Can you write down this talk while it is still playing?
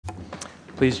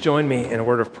Please join me in a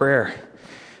word of prayer.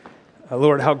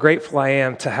 Lord, how grateful I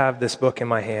am to have this book in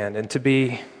my hand and to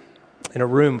be in a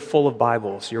room full of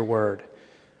Bibles, your word.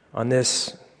 On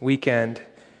this weekend,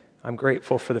 I'm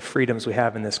grateful for the freedoms we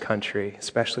have in this country,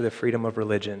 especially the freedom of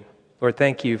religion. Lord,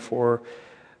 thank you for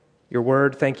your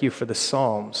word. Thank you for the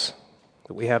Psalms,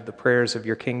 that we have the prayers of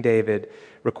your King David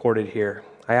recorded here.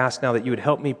 I ask now that you would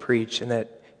help me preach and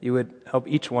that you would help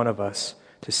each one of us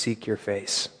to seek your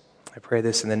face. I pray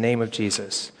this in the name of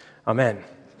Jesus. Amen.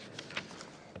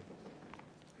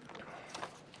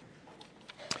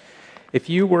 If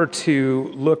you were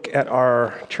to look at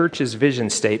our church's vision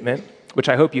statement, which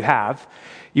I hope you have,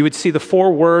 you would see the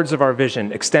 4 words of our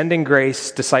vision: extending grace,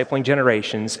 discipling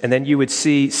generations, and then you would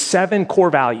see 7 core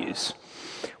values.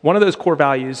 One of those core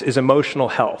values is emotional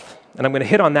health, and I'm going to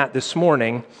hit on that this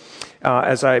morning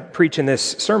as I preach in this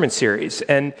sermon series.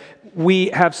 And we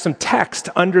have some text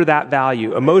under that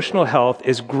value. Emotional health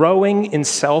is growing in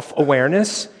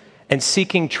self-awareness and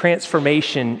seeking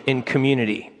transformation in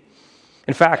community.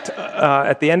 In fact,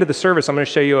 at the end of the service, I'm going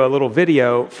to show you a little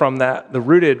video from the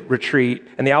Rooted retreat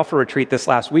and the Alpha retreat this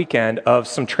last weekend of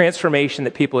some transformation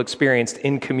that people experienced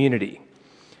in community.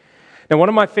 Now, one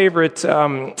of my favorite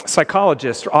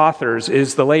psychologists, authors,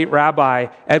 is the late Rabbi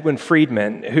Edwin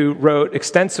Friedman, who wrote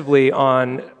extensively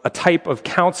on a type of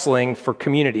counseling for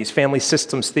communities, family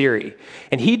systems theory.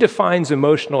 And he defines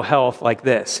emotional health like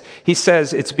this. He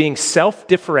says it's being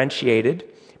self-differentiated,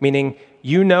 meaning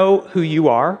you know who you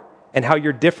are and how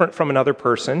you're different from another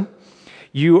person.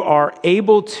 You are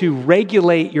able to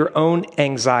regulate your own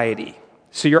anxiety.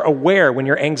 So you're aware when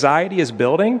your anxiety is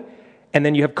building, and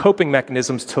then you have coping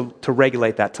mechanisms to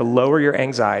regulate that, to lower your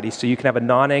anxiety so you can have a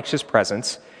non-anxious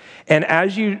presence. And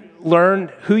as you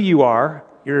learn who you are,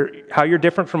 how you're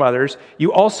different from others,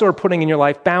 you also are putting in your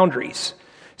life boundaries,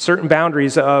 certain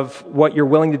boundaries of what you're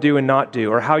willing to do and not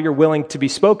do, or how you're willing to be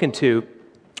spoken to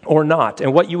or not,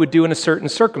 and what you would do in a certain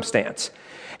circumstance.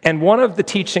 And one of the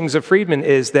teachings of Friedman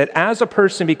is that as a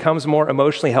person becomes more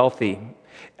emotionally healthy,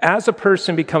 as a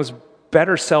person becomes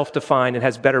better self-defined and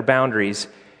has better boundaries,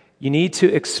 you need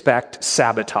to expect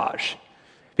sabotage,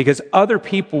 because other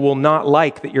people will not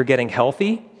like that you're getting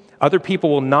healthy. Other people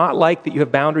will not like that you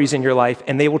have boundaries in your life,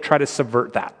 and they will try to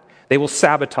subvert that. They will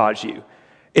sabotage you.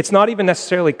 It's not even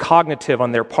necessarily cognitive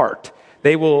on their part.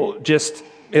 They will just,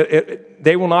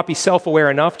 they will not be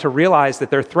self-aware enough to realize that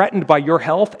they're threatened by your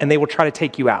health, and they will try to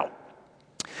take you out.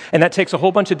 And that takes a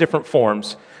whole bunch of different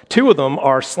forms. 2 of them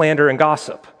are slander and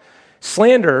gossip.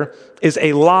 Slander is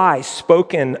a lie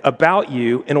spoken about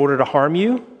you in order to harm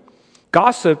you.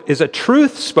 Gossip is a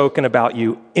truth spoken about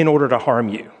you in order to harm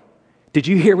you. Did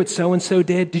you hear what so-and-so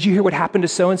did? Did you hear what happened to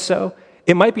so-and-so?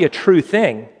 It might be a true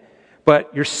thing,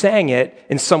 but you're saying it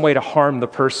in some way to harm the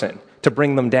person, to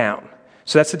bring them down.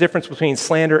 So that's the difference between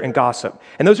slander and gossip.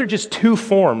 And those are just 2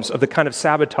 forms of the kind of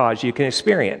sabotage you can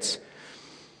experience.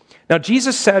 Now,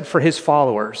 Jesus said for his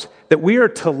followers that we are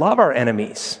to love our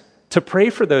enemies, to pray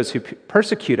for those who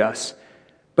persecute us.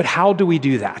 But how do we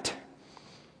do that?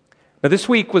 Now, this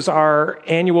week was our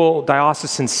annual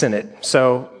diocesan synod.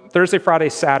 So Thursday, Friday,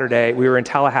 Saturday, we were in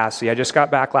Tallahassee. I just got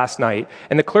back last night.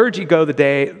 And the clergy go a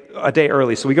day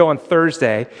early. So we go on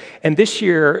Thursday. And this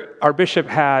year, our bishop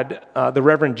had the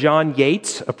Reverend John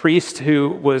Yates, a priest who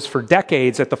was for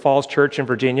decades at the Falls Church in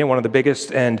Virginia, one of the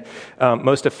biggest and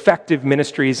most effective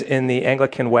ministries in the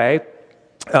Anglican way.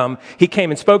 He came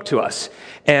and spoke to us.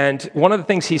 And one of the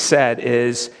things he said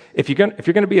is, if you're going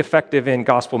to be effective in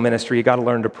gospel ministry, you got to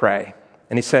learn to pray.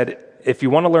 And he said, if you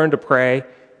want to learn to pray,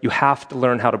 you have to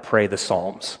learn how to pray the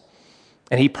Psalms.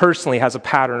 And he personally has a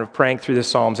pattern of praying through the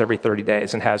Psalms every 30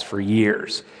 days and has for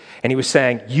years. And he was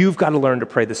saying, you've got to learn to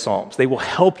pray the Psalms. They will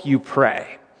help you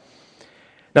pray.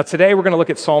 Now today we're going to look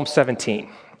at Psalm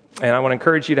 17. And I want to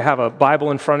encourage you to have a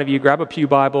Bible in front of you. Grab a pew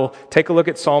Bible, take a look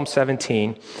at Psalm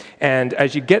 17. And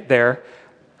as you get there,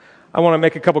 I want to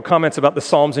make a couple comments about the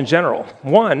Psalms in general.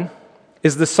 One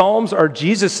is the Psalms are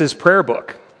Jesus' prayer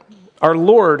book. Our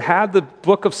Lord had the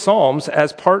book of Psalms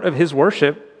as part of his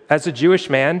worship as a Jewish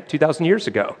man 2,000 years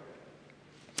ago.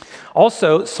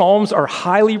 Also, Psalms are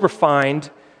highly refined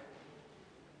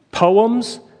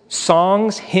poems,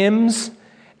 songs, hymns,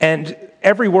 and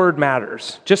every word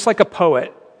matters. Just like a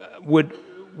poet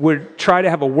would try to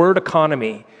have a word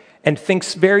economy and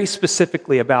thinks very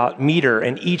specifically about meter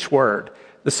and each word.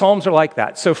 The Psalms are like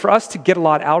that. So for us to get a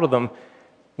lot out of them,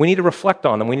 we need to reflect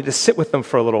on them. We need to sit with them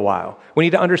for a little while. We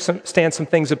need to understand some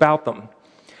things about them.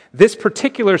 This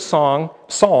particular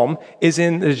psalm is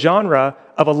in the genre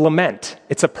of a lament.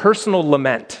 It's a personal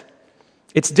lament.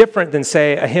 It's different than,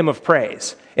 say, a hymn of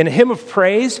praise. In a hymn of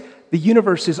praise, the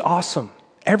universe is awesome.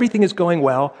 Everything is going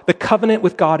well. The covenant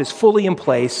with God is fully in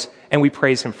place, and we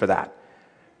praise him for that.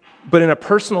 But in a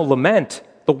personal lament,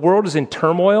 the world is in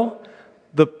turmoil.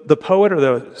 The poet or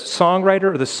the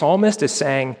songwriter or the psalmist is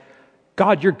saying,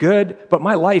 God, you're good, but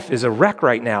my life is a wreck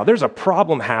right now. There's a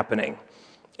problem happening.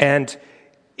 And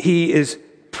he is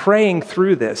praying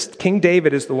through this. King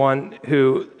David is the one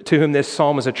to whom this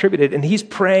psalm is attributed, and he's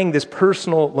praying this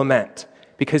personal lament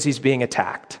because he's being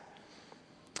attacked.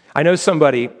 I know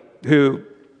somebody who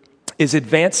is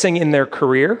advancing in their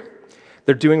career.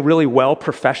 They're doing really well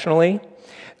professionally,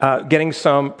 getting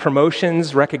some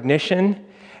promotions, recognition,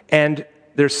 and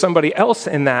there's somebody else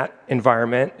in that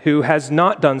environment who has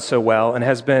not done so well and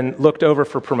has been looked over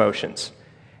for promotions.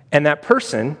 And that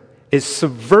person is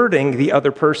subverting the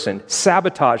other person,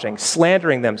 sabotaging,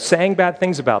 slandering them, saying bad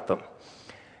things about them.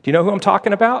 Do you know who I'm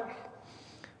talking about?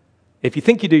 If you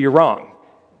think you do, you're wrong.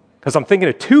 Because I'm thinking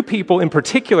of two people in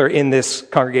particular in this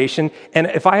congregation, and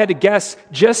if I had to guess,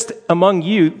 just among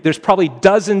you, there's probably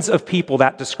dozens of people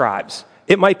that describes.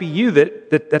 It might be you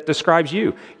that describes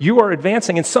you. You are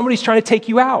advancing, and somebody's trying to take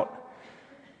you out.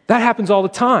 That happens all the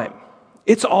time.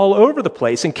 It's all over the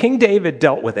place, and King David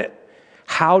dealt with it.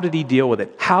 How did he deal with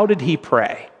it? How did he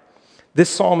pray? This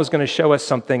psalm is going to show us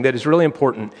something that is really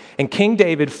important. And King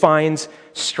David finds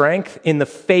strength in the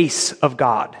face of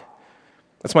God.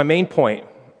 That's my main point.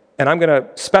 And I'm going to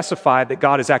specify that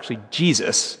God is actually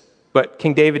Jesus, but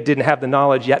King David didn't have the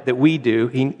knowledge yet that we do.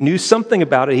 He knew something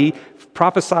about it. He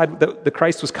prophesied that the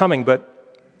Christ was coming,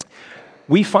 but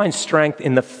we find strength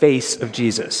in the face of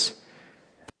Jesus.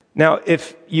 Now,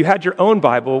 if you had your own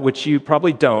Bible, which you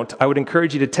probably don't, I would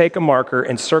encourage you to take a marker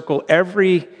and circle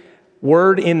every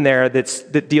word in there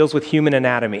that deals with human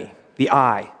anatomy. The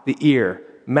eye, the ear,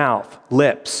 mouth,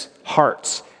 lips,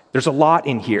 hearts. There's a lot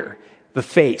in here. The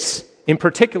face. In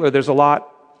particular, there's a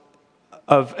lot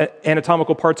of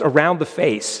anatomical parts around the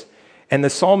face. And the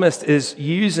psalmist is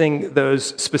using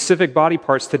those specific body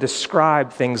parts to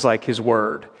describe things like his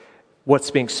word, what's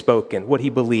being spoken, what he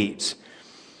believes.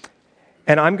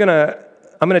 And I'm going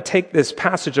to take this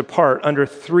passage apart under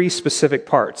three specific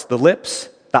parts: the lips,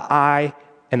 the eye,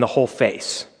 and the whole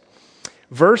face.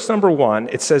 Verse number 1,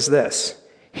 it says this: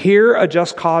 "Hear a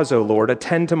just cause, O Lord,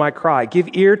 attend to my cry. Give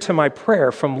ear to my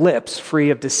prayer from lips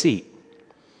free of deceit."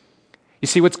 You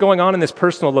see, what's going on in this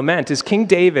personal lament is King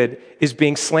David is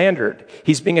being slandered.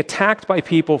 He's being attacked by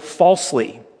people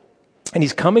falsely. And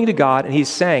he's coming to God and he's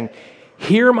saying,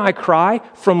 "Hear my cry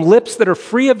from lips that are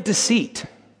free of deceit."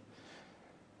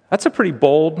 That's a pretty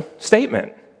bold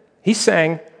statement. He's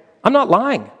saying, I'm not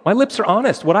lying. My lips are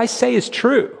honest. What I say is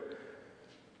true.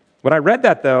 When I read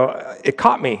that, though, it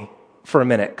caught me for a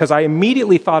minute because I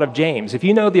immediately thought of James. If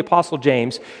you know the Apostle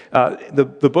James,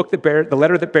 the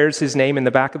letter that bears his name in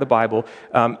the back of the Bible,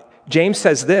 James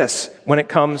says this when it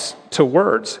comes to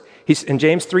words. In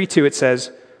James 3:2, it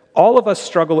says, "All of us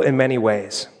struggle in many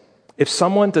ways. If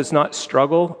someone does not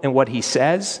struggle in what he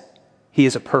says, he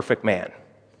is a perfect man."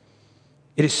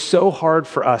 It is so hard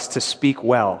for us to speak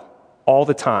well all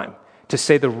the time, to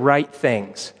say the right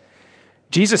things.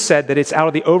 Jesus said that it's out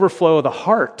of the overflow of the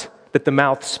heart that the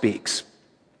mouth speaks.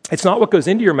 It's not what goes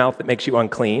into your mouth that makes you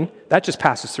unclean. That just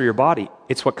passes through your body.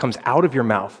 It's what comes out of your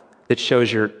mouth that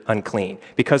shows you're unclean,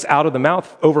 because out of the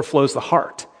mouth overflows the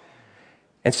heart.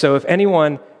 And so if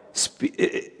anyone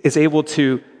is able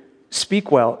to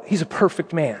speak well, he's a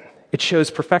perfect man. It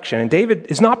shows perfection. And David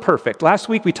is not perfect. Last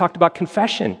week we talked about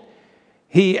confession.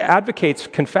 He advocates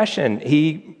confession.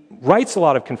 He writes a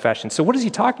lot of confession. So what is he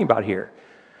talking about here?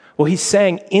 Well, he's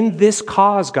saying, in this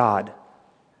cause, God,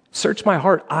 search my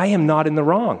heart. I am not in the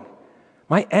wrong.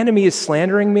 My enemy is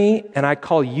slandering me, and I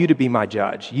call you to be my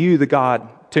judge. You, the God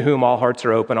to whom all hearts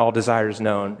are open, all desires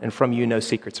known, and from you no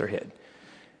secrets are hid.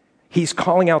 He's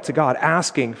calling out to God,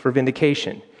 asking for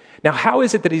vindication. Now, how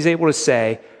is it that he's able to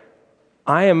say,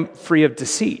 I am free of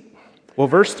deceit? Well,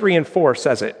 verse 3 and 4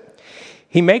 says it.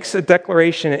 He makes a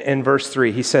declaration in verse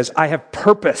 3. He says, I have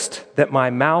purposed that my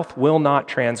mouth will not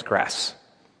transgress.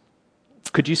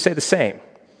 Could you say the same?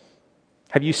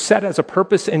 Have you set as a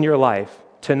purpose in your life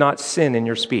to not sin in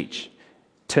your speech,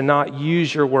 to not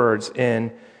use your words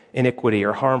in iniquity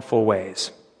or harmful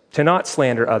ways, to not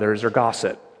slander others or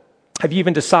gossip? Have you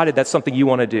even decided that's something you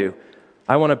want to do?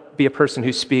 I want to be a person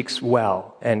who speaks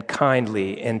well and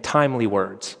kindly and timely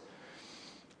words.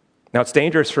 Now, it's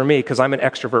dangerous for me because I'm an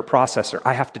extrovert processor.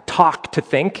 I have to talk to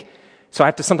think, so I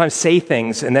have to sometimes say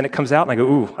things, and then it comes out, and I go,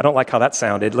 ooh, I don't like how that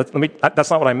sounded. That's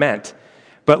not what I meant.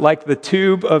 But like the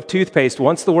tube of toothpaste,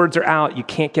 once the words are out, you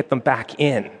can't get them back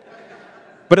in.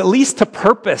 But at least to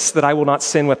purpose that I will not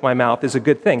sin with my mouth is a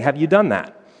good thing. Have you done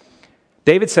that?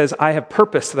 David says, I have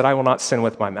purposed that I will not sin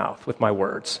with my mouth, with my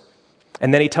words.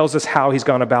 And then he tells us how he's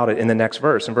gone about it in the next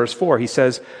verse. In verse 4, he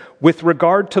says, with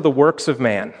regard to the works of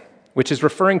man, which is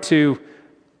referring to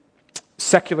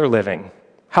secular living,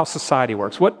 how society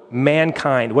works, what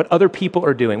mankind, what other people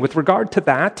are doing. With regard to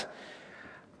that,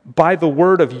 by the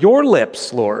word of your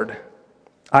lips, Lord,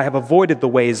 I have avoided the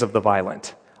ways of the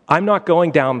violent. I'm not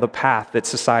going down the path that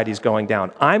society is going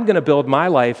down. I'm going to build my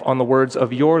life on the words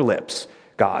of your lips,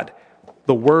 God,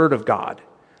 the word of God.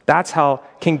 That's how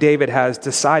King David has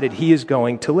decided he is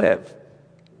going to live.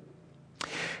 Do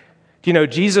you know,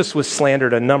 Jesus was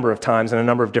slandered a number of times in a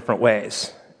number of different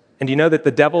ways. And do you know that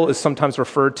the devil is sometimes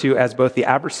referred to as both the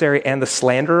adversary and the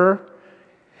slanderer?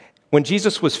 When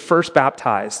Jesus was first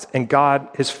baptized and God,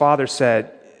 his Father,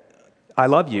 said, I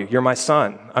love you, you're my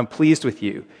son, I'm pleased with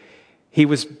you, he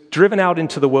was driven out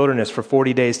into the wilderness for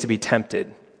 40 days to be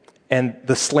tempted. And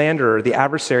the slanderer, the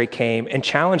adversary, came and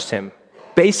challenged him,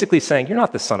 basically saying, you're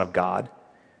not the Son of God.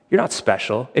 You're not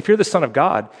special. If you're the Son of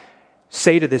God,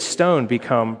 say to this stone,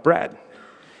 become bread.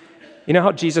 You know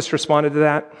how Jesus responded to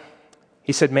that?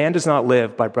 He said, man does not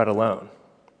live by bread alone.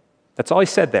 That's all he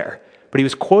said there. But he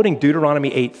was quoting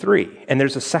Deuteronomy 8:3, and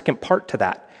there's a second part to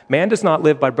that. Man does not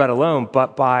live by bread alone,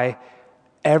 but by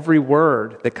every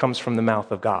word that comes from the mouth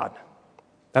of God.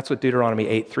 That's what Deuteronomy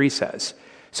 8:3 says.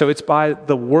 So it's by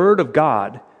the word of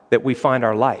God that we find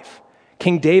our life.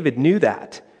 King David knew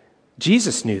that.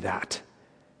 Jesus knew that.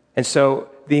 And so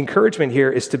the encouragement here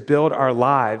is to build our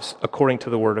lives according to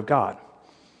the word of God.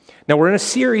 Now, we're in a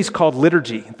series called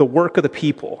Liturgy, the work of the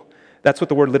people. That's what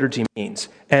the word liturgy means.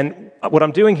 And what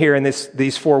I'm doing here in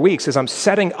these 4 weeks is I'm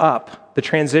setting up the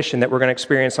transition that we're going to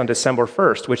experience on December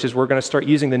 1st, which is we're going to start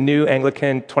using the new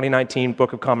Anglican 2019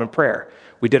 Book of Common Prayer.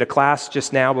 We did a class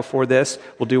just now before this.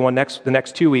 We'll do one the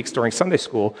next 2 weeks during Sunday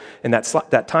school in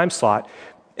that time slot.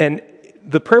 And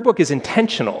the prayer book is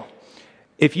intentional.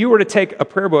 If you were to take a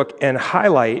prayer book and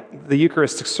highlight the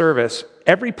Eucharistic service,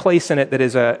 every place in it that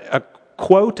is a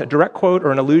quote, a direct quote,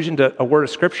 or an allusion to a word of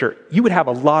Scripture, you would have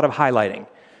a lot of highlighting.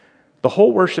 The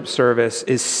whole worship service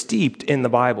is steeped in the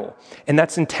Bible, and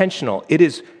that's intentional. It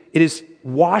is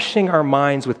washing our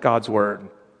minds with God's word.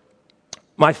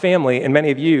 My family, and many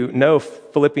of you know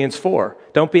Philippians 4.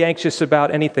 Don't be anxious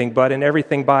about anything, but in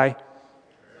everything by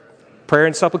prayer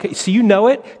and supplication. So you know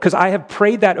it, because I have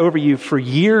prayed that over you for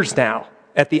years now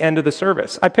at the end of the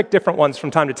service. I pick different ones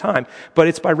from time to time, but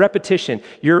it's by repetition.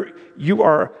 You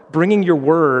are bringing your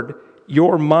word,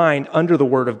 your mind under the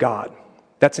word of God.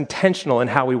 That's intentional in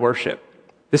how we worship.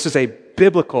 This is a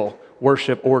biblical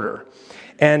worship order.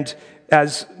 And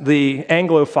as the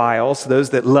Anglophiles,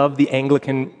 those that love the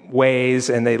Anglican ways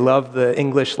and they love the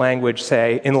English language,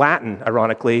 say, in Latin,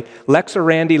 ironically, lex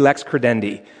orandi, lex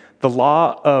credendi. The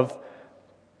law of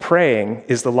praying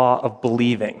is the law of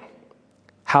believing.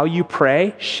 How you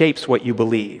pray shapes what you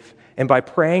believe. And by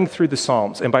praying through the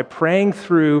Psalms and by praying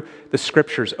through the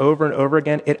Scriptures over and over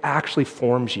again, it actually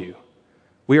forms you.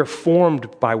 We are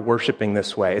formed by worshiping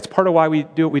this way. It's part of why we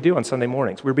do what we do on Sunday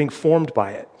mornings. We're being formed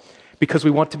by it because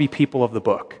we want to be people of the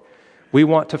book. We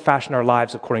want to fashion our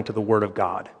lives according to the Word of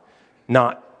God,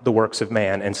 not the works of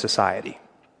man and society.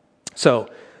 So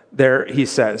there he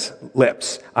says,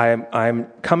 lips. I'm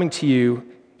coming to you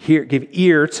here, give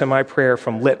ear to my prayer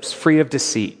from lips free of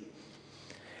deceit.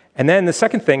 And then the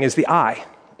second thing is the eye.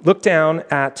 Look down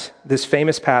at this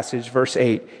famous passage, verse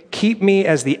 8. Keep me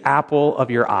as the apple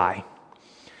of your eye.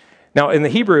 Now, in the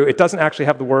Hebrew, it doesn't actually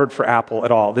have the word for apple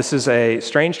at all. This is a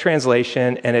strange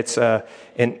translation, and it's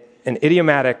an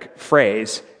idiomatic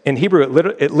phrase. In Hebrew,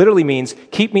 it literally means,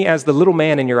 keep me as the little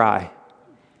man in your eye.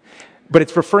 But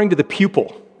it's referring to the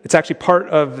pupil. It's actually part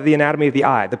of the anatomy of the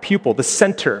eye, the pupil, the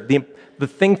center, the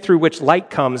thing through which light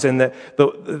comes, and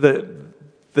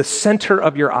the center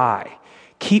of your eye.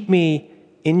 Keep me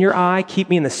in your eye, keep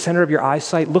me in the center of your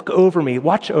eyesight, look over me,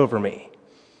 watch over me.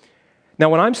 Now,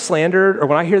 when I'm slandered, or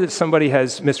when I hear that somebody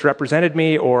has misrepresented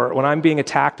me, or when I'm being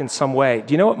attacked in some way,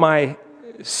 do you know what my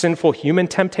sinful human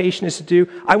temptation is to do?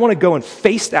 I want to go and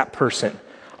face that person.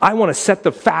 I want to set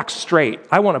the facts straight.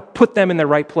 I want to put them in their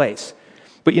right place.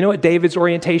 But you know what David's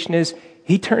orientation is?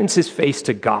 He turns his face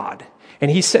to God. And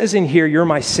he says in here, you're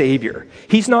my Savior.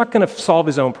 He's not going to solve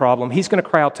his own problem. He's going to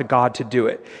cry out to God to do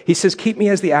it. He says, keep me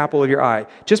as the apple of your eye.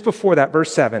 Just before that,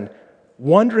 verse 7,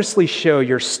 wondrously show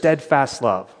your steadfast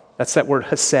love. That's that word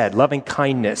hesed, loving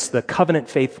kindness, the covenant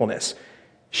faithfulness.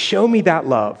 Show me that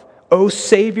love, O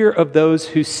Savior of those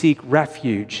who seek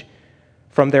refuge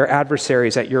from their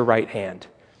adversaries at your right hand.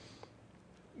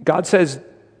 God says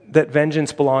that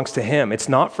vengeance belongs to him. It's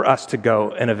not for us to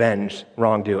go and avenge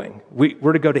wrongdoing.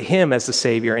 We're to go to him as the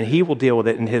Savior, and he will deal with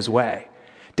it in his way.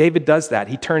 David does that.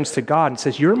 He turns to God and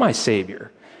says, you're my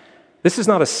Savior. This is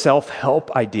not a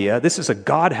self-help idea. This is a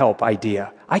God-help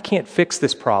idea. I can't fix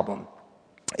this problem.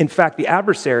 In fact, the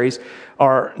adversaries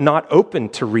are not open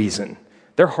to reason.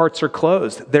 Their hearts are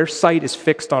closed. Their sight is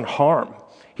fixed on harm.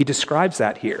 He describes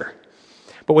that here.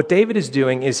 But what David is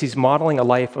doing is he's modeling a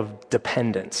life of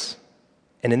dependence.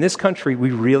 And in this country,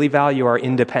 we really value our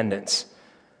independence.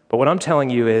 But what I'm telling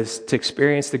you is to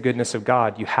experience the goodness of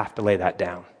God, you have to lay that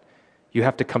down. You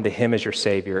have to come to him as your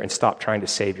Savior and stop trying to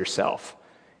save yourself.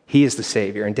 He is the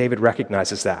Savior, and David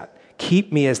recognizes that.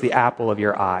 Keep me as the apple of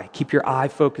your eye. Keep your eye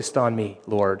focused on me,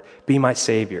 Lord. Be my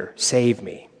Savior. Save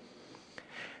me.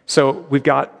 So we've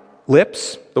got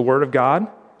lips, the Word of God.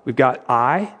 We've got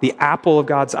eye, the apple of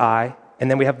God's eye. And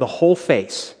then we have the whole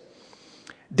face.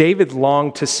 David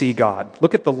longed to see God.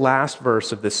 Look at the last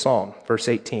verse of this psalm, verse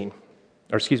 15.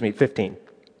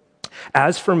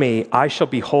 As for me, I shall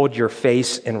behold your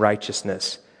face in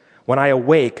righteousness. When I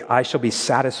awake, I shall be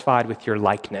satisfied with your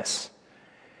likeness.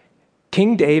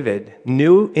 King David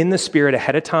knew in the Spirit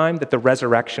ahead of time that the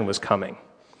resurrection was coming.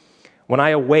 When I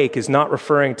awake is not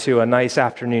referring to a nice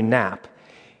afternoon nap.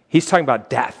 He's talking about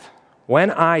death.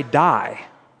 When I die,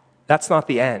 that's not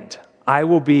the end. I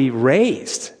will be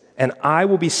raised, and I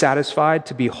will be satisfied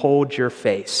to behold your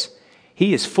face.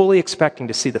 He is fully expecting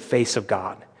to see the face of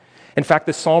God. In fact,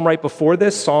 the psalm right before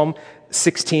this, Psalm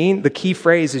 16, the key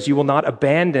phrase is, you will not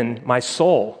abandon my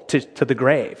soul to the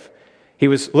grave. He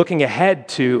was looking ahead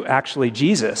to actually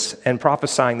Jesus and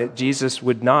prophesying that Jesus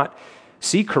would not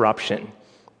see corruption.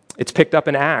 It's picked up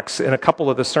in Acts in a couple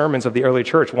of the sermons of the early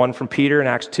church, one from Peter in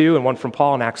Acts 2 and one from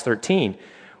Paul in Acts 13,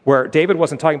 where David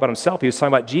wasn't talking about himself, he was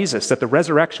talking about Jesus, that the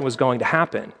resurrection was going to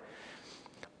happen.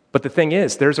 But the thing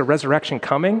is, there's a resurrection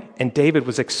coming, and David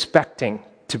was expecting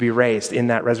to be raised in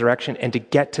that resurrection and to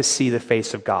get to see the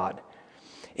face of God.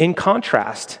 In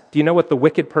contrast, do you know what the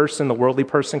wicked person, the worldly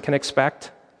person can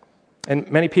expect? And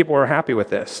many people are happy with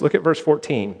this. Look at verse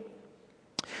 14.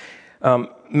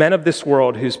 Men of this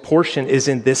world whose portion is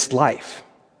in this life.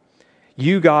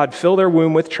 You, God, fill their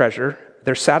womb with treasure.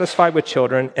 They're satisfied with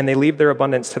children, and they leave their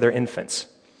abundance to their infants.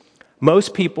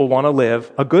 Most people want to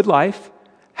live a good life,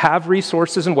 have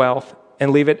resources and wealth,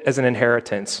 and leave it as an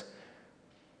inheritance.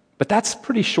 But that's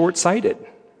pretty short-sighted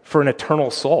for an eternal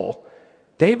soul.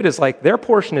 David is like, their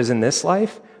portion is in this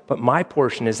life, but my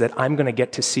portion is that I'm going to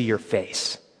get to see your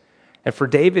face. And for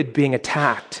David being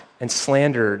attacked and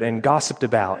slandered and gossiped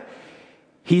about,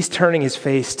 he's turning his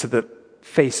face to the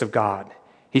face of God.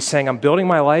 He's saying, I'm building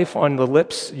my life on the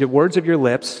lips, your words of your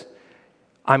lips.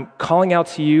 I'm calling out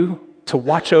to you to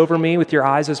watch over me with your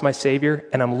eyes as my Savior,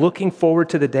 and I'm looking forward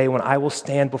to the day when I will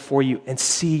stand before you and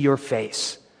see your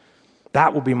face.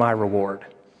 That will be my reward.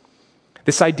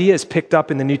 This idea is picked up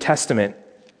in the New Testament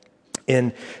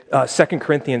in 2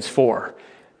 Corinthians 4.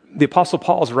 The Apostle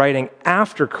Paul is writing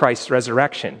after Christ's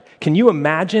resurrection. Can you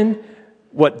imagine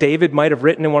what David might have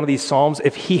written in one of these Psalms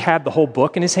if he had the whole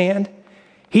book in his hand?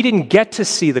 He didn't get to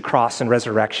see the cross and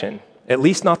resurrection, at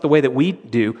least not the way that we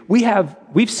do.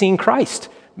 We've seen Christ.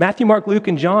 Matthew, Mark, Luke,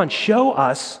 and John show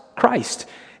us Christ.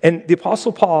 And the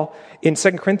Apostle Paul in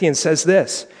 2 Corinthians says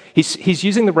this. He's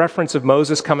using the reference of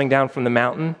Moses coming down from the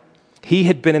mountain. He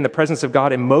had been in the presence of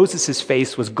God, and Moses'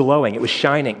 face was glowing. It was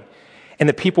shining. And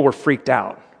the people were freaked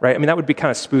out, right? I mean, that would be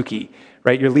kind of spooky,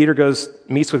 right? Your leader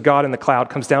meets with God in the cloud,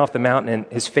 comes down off the mountain, and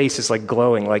his face is like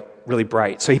glowing, like really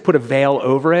bright. So he put a veil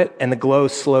over it, and the glow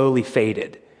slowly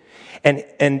faded.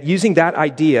 And using that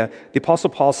idea, the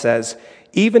Apostle Paul says,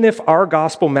 even if our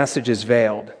gospel message is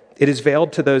veiled, it is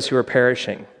veiled to those who are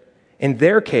perishing. In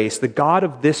their case, the God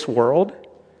of this world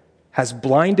has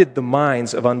blinded the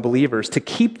minds of unbelievers to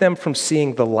keep them from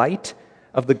seeing the light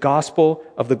of the gospel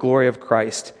of the glory of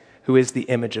Christ, who is the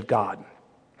image of God.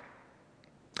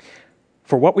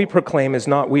 For what we proclaim is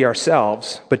not we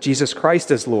ourselves, but Jesus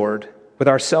Christ as Lord, with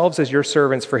ourselves as your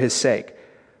servants for his sake.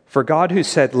 For God, who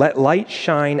said, let light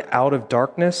shine out of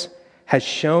darkness, has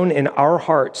shone in our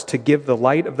hearts to give the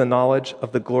light of the knowledge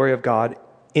of the glory of God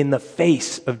in the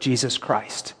face of Jesus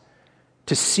Christ.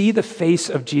 To see the face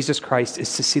of Jesus Christ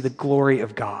is to see the glory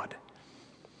of God.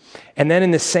 And then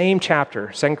in the same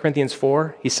chapter, 2 Corinthians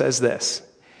 4, he says this.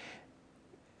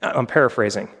 I'm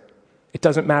paraphrasing. It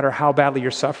doesn't matter how badly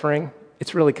you're suffering.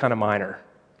 It's really kind of minor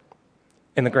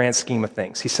in the grand scheme of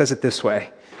things. He says it this way.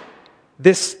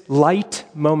 This light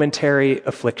momentary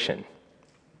affliction.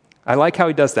 I like how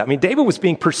he does that. I mean, David was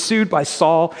being pursued by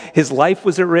Saul. His life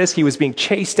was at risk. He was being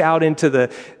chased out into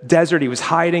the desert. He was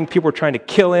hiding. People were trying to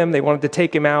kill him. They wanted to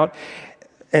take him out.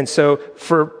 And so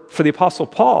for the Apostle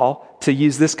Paul to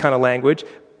use this kind of language,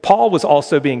 Paul was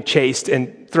also being chased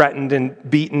and threatened and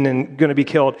beaten and going to be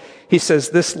killed. He says,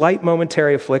 this light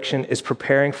momentary affliction is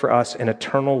preparing for us an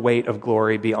eternal weight of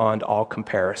glory beyond all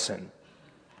comparison.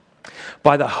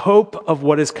 By the hope of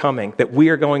what is coming, that we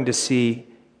are going to see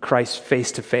Christ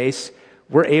face to face,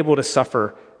 we're able to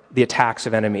suffer the attacks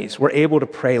of enemies. We're able to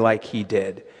pray like he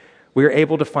did. We are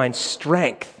able to find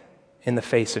strength in the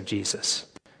face of Jesus.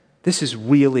 This is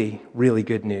really, really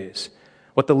good news.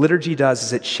 What the liturgy does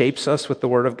is it shapes us with the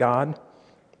Word of God.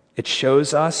 It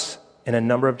shows us in a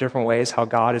number of different ways how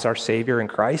God is our Savior in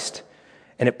Christ.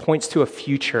 And it points to a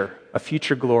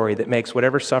future glory that makes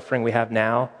whatever suffering we have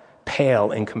now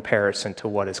pale in comparison to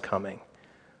what is coming.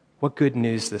 What good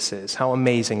news this is, how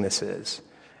amazing this is.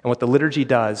 And what the liturgy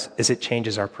does is it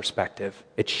changes our perspective.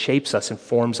 It shapes us and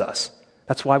forms us.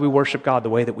 That's why we worship God the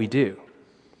way that we do.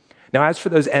 Now, as for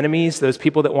those enemies, those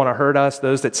people that want to hurt us,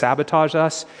 those that sabotage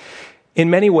us, in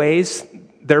many ways,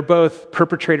 they're both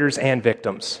perpetrators and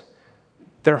victims.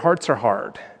 Their hearts are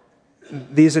hard.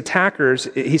 These attackers,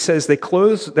 he says, they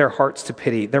close their hearts to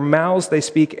pity. Their mouths, they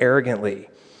speak arrogantly.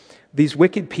 These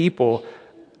wicked people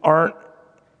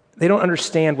they don't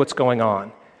understand what's going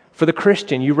on. For the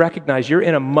Christian, you recognize you're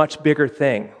in a much bigger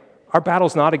thing. Our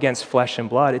battle's not against flesh and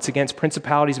blood. It's against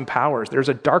principalities and powers. There's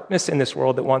a darkness in this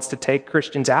world that wants to take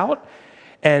Christians out,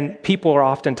 and people are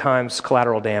oftentimes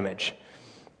collateral damage.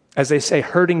 As they say,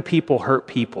 hurting people hurt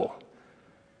people.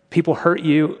 People hurt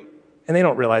you, and they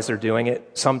don't realize they're doing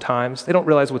it sometimes. They don't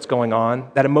realize what's going on.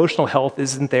 That emotional health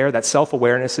isn't there. That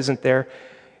self-awareness isn't there.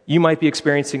 You might be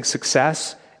experiencing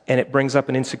success, and it brings up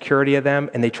an insecurity of them,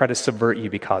 and they try to subvert you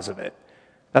because of it.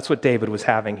 That's what David was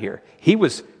having here. He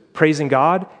was praising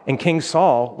God, and King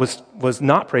Saul was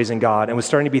not praising God and was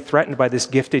starting to be threatened by this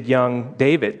gifted young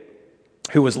David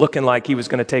who was looking like he was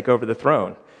going to take over the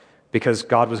throne because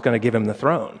God was going to give him the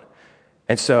throne.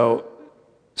 And so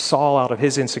Saul, out of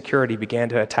his insecurity, began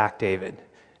to attack David,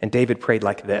 and David prayed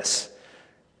like this.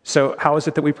 So how is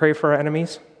it that we pray for our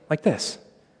enemies? Like this.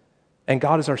 And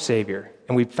God is our Savior,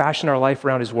 and we fashion our life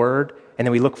around his word, and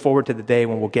then we look forward to the day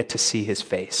when we'll get to see his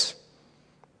face.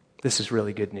 This is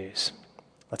really good news.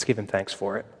 Let's give him thanks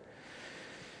for it.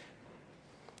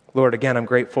 Lord, again, I'm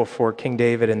grateful for King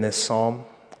David in this psalm.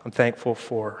 I'm thankful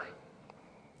for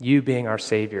you being our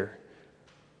Savior.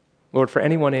 Lord, for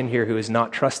anyone in here who has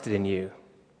not trusted in you,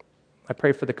 I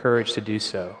pray for the courage to do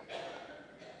so.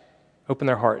 Open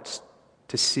their hearts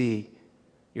to see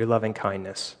your loving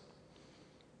kindness.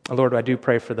 And Lord, I do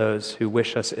pray for those who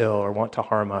wish us ill or want to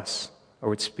harm us or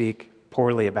would speak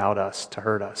poorly about us to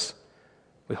hurt us.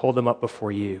 We hold them up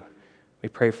before you. We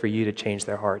pray for you to change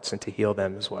their hearts and to heal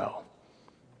them as well.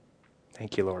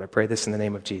 Thank you, Lord. I pray this in the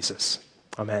name of Jesus.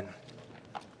 Amen.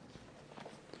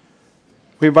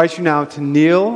 We invite you now to kneel